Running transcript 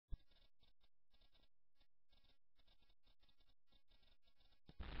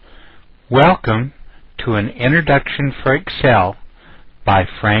Welcome to an Introduction for Excel by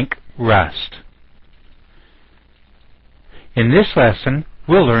Frank Rust. In this lesson,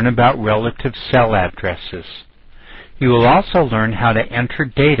 we'll learn about relative cell addresses. You will also learn how to enter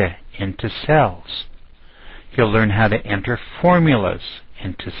data into cells. You'll learn how to enter formulas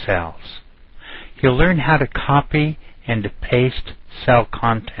into cells. You'll learn how to copy and to paste cell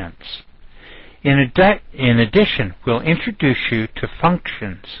contents. In addition, we'll introduce you to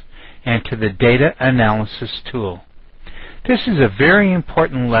functions and to the data analysis tool. This is a very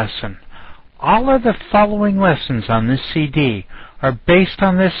important lesson. All of the following lessons on this CD are based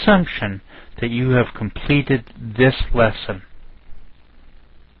on the assumption that you have completed this lesson.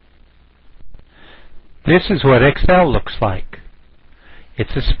 This is what Excel looks like.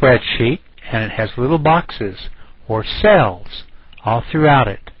 It's a spreadsheet and it has little boxes or cells all throughout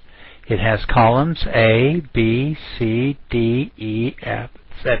it. It has columns A, B, C, D, E, F,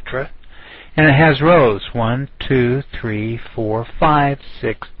 etc. And it has rows 1, 2, 3, 4, 5,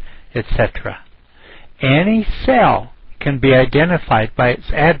 6, etc. Any cell can be identified by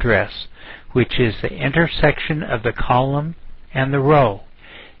its address, which is the intersection of the column and the row.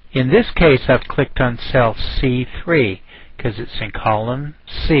 In this case, I've clicked on cell C3 because it's in column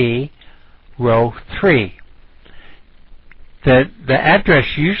C, row 3. The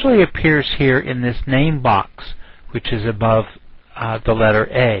address usually appears here in this name box, which is above the letter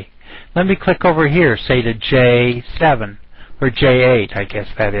A. Let me click over here, say to J7, or J8, I guess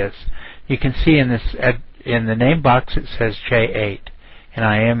that is. You can see in the name box it says J8, and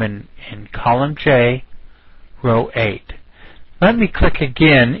I am in column J, row 8. Let me click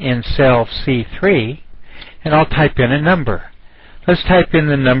again in cell C3, and I'll type in a number. Let's type in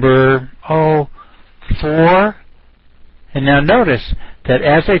the number 4. And now notice that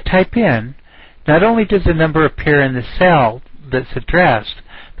as I type in, not only does the number appear in the cell that's addressed,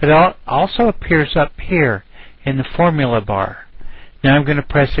 but it also appears up here in the formula bar. Now I'm going to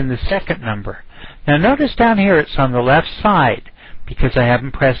press in the second number. Now notice down here it's on the left side because I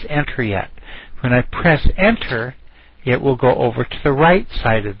haven't pressed enter yet. When I press enter, it will go over to the right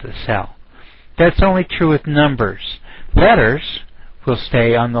side of the cell. That's only true with numbers. Letters will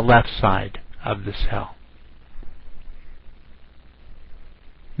stay on the left side of the cell.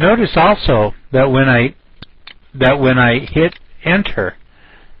 Notice also that when I hit enter,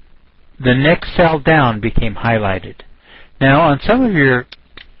 the next cell down became highlighted. Now on some of your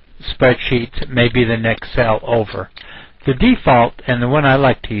spreadsheets it may be the next cell over. The default, and the one I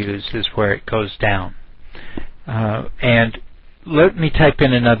like to use, is where it goes down. And let me type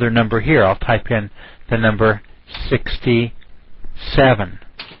in another number here. I'll type in the number 67.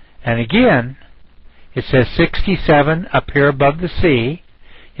 And again, it says 67 up here above the C.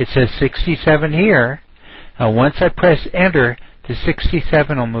 It says 67 here. Once I press enter, the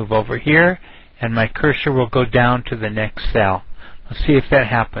 67 will move over here, and my cursor will go down to the next cell. Let's see if that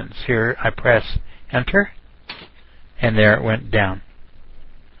happens. Here I press enter, and there it went down.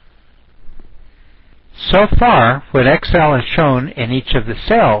 So far, what Excel has shown in each of the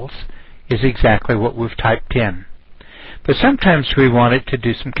cells is exactly what we've typed in. But sometimes we want it to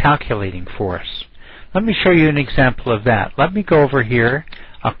do some calculating for us. Let me show you an example of that. Let me go over here.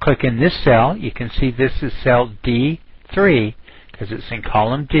 I'll click in this cell. You can see this is cell D3 because it's in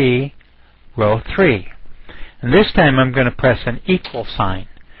column D, row 3. And this time I'm going to press an equal sign.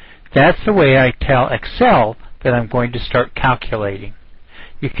 That's the way I tell Excel that I'm going to start calculating.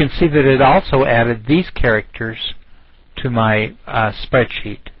 You can see that it also added these characters to my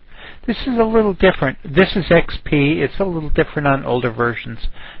spreadsheet. This is a little different. This is XP. It's a little different on older versions,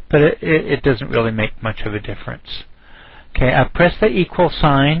 but it doesn't really make much of a difference. Okay, I've pressed the equal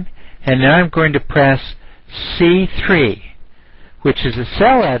sign, and now I'm going to press C3, which is a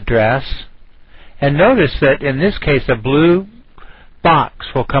cell address, and notice that in this case a blue box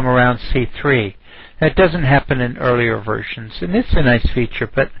will come around C3. That doesn't happen in earlier versions, and it's a nice feature,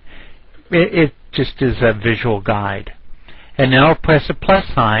 but it just is a visual guide. And now I'll press a plus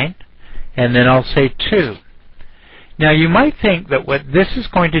sign, and then I'll say 2. Now you might think that what this is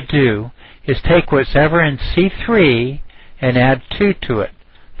going to do is take what's ever in C3 and add 2 to it.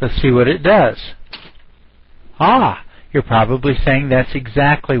 Let's see what it does. You're probably saying that's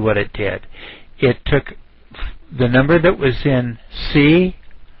exactly what it did. It took the number that was in C3.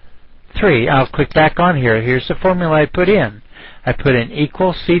 I'll click back on here. Here's the formula I put in. I put in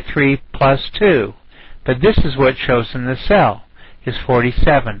equal C3 plus 2. But this is what shows in the cell, is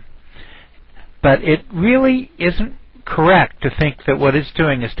 47. But it really isn't correct to think that what it's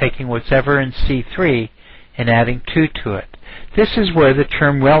doing is taking what's ever in C3 and adding 2 to it. This is where the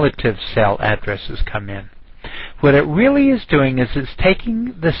term relative cell addresses come in. What it really is doing is it's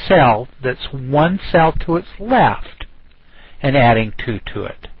taking the cell that's one cell to its left and adding 2 to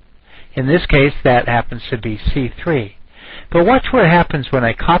it. In this case, that happens to be C3. But watch what happens when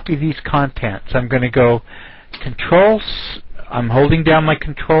I copy these contents. I'm going to go I'm holding down my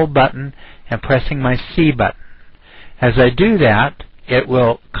Control button and pressing my C button. As I do that, it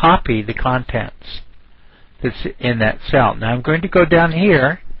will copy the contents that's in that cell. Now I'm going to go down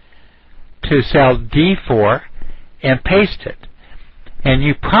here to cell D4 and paste it. And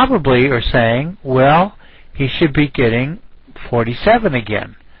you probably are saying, well, he should be getting 47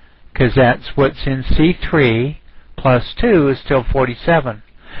 again, because that's what's in C3 plus 2 is still 47.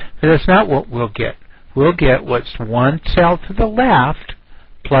 But that's not what we'll get. We'll get what's one cell to the left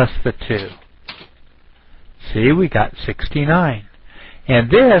plus the 2. See, we got 69.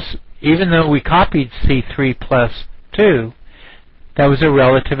 And this, even though we copied C3 plus 2, that was a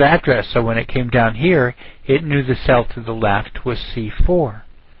relative address. So when it came down here, it knew the cell to the left was C4.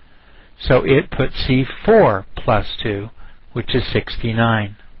 So it put C4 plus 2, which is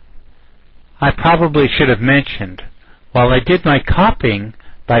 69. I probably should have mentioned, while I did my copying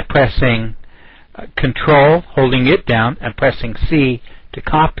by pressing Control, holding it down, and pressing C to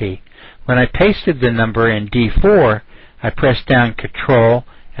copy, when I pasted the number in D4, I pressed down Control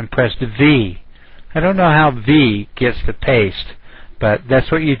and pressed V. I don't know how V gets the paste, but that's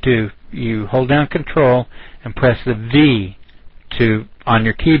what you do. You hold down Control and press the V on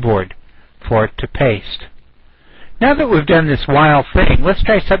your keyboard for it to paste. Now that we've done this wild thing, let's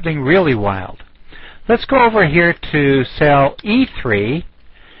try something really wild. Let's go over here to cell E3,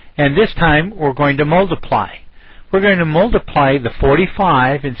 and this time we're going to multiply. We're going to multiply the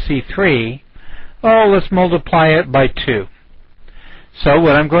 45 in C3. Oh, let's multiply it by 2. So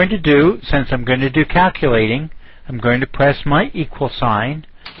what I'm going to do, since I'm going to do calculating, I'm going to press my equal sign.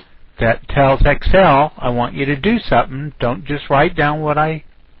 That tells Excel, I want you to do something. Don't just write down what I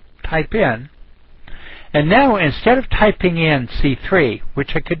type in. And now, instead of typing in C3,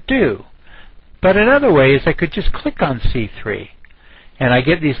 which I could do, but another way is I could just click on C3, and I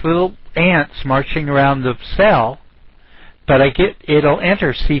get these little ants marching around the cell, but it'll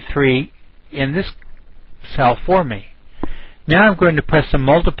enter C3 in this cell for me. Now I'm going to press the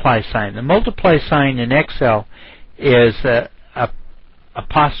multiply sign. The multiply sign in Excel is the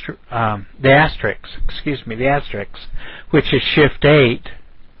asterisk, which is Shift 8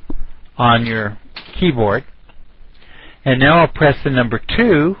 on your keyboard. And now I'll press the number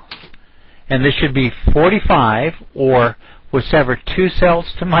 2, and this should be 45, or whichever 2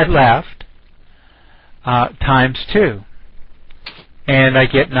 cells to my left, times 2. And I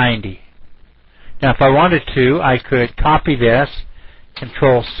get 90. Now if I wanted to, I could copy this,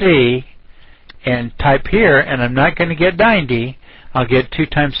 Control C, and type here, and I'm not going to get 90. I'll get 2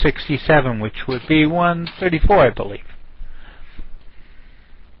 times 67, which would be 134, I believe.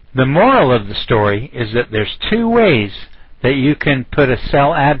 The moral of the story is that there's 2 ways that you can put a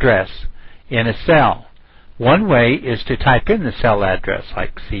cell address in a cell. One way is to type in the cell address,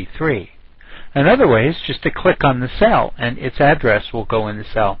 like C3. Another way is just to click on the cell, and its address will go in the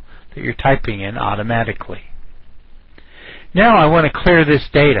cell that you're typing in automatically. Now I want to clear this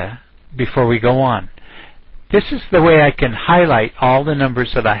data before we go on. This is the way I can highlight all the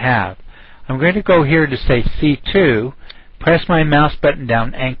numbers that I have. I'm going to go here to say C2, press my mouse button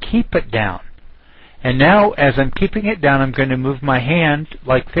down, and keep it down. And now, as I'm keeping it down, I'm going to move my hand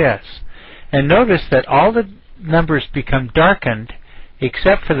like this. And notice that all the numbers become darkened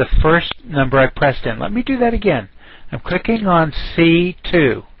except for the first number I pressed in. Let me do that again. I'm clicking on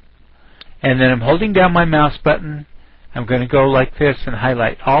C2, and then I'm holding down my mouse button. I'm going to go like this and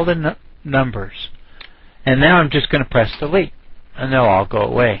highlight all the numbers. And now I'm just going to press delete, and they'll all go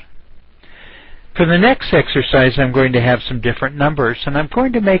away. For the next exercise, I'm going to have some different numbers, and I'm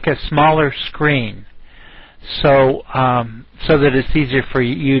going to make a smaller screen so that it's easier for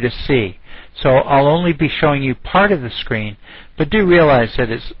you to see. So I'll only be showing you part of the screen, but do realize that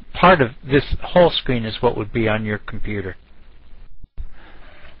it's part of this whole screen is what would be on your computer.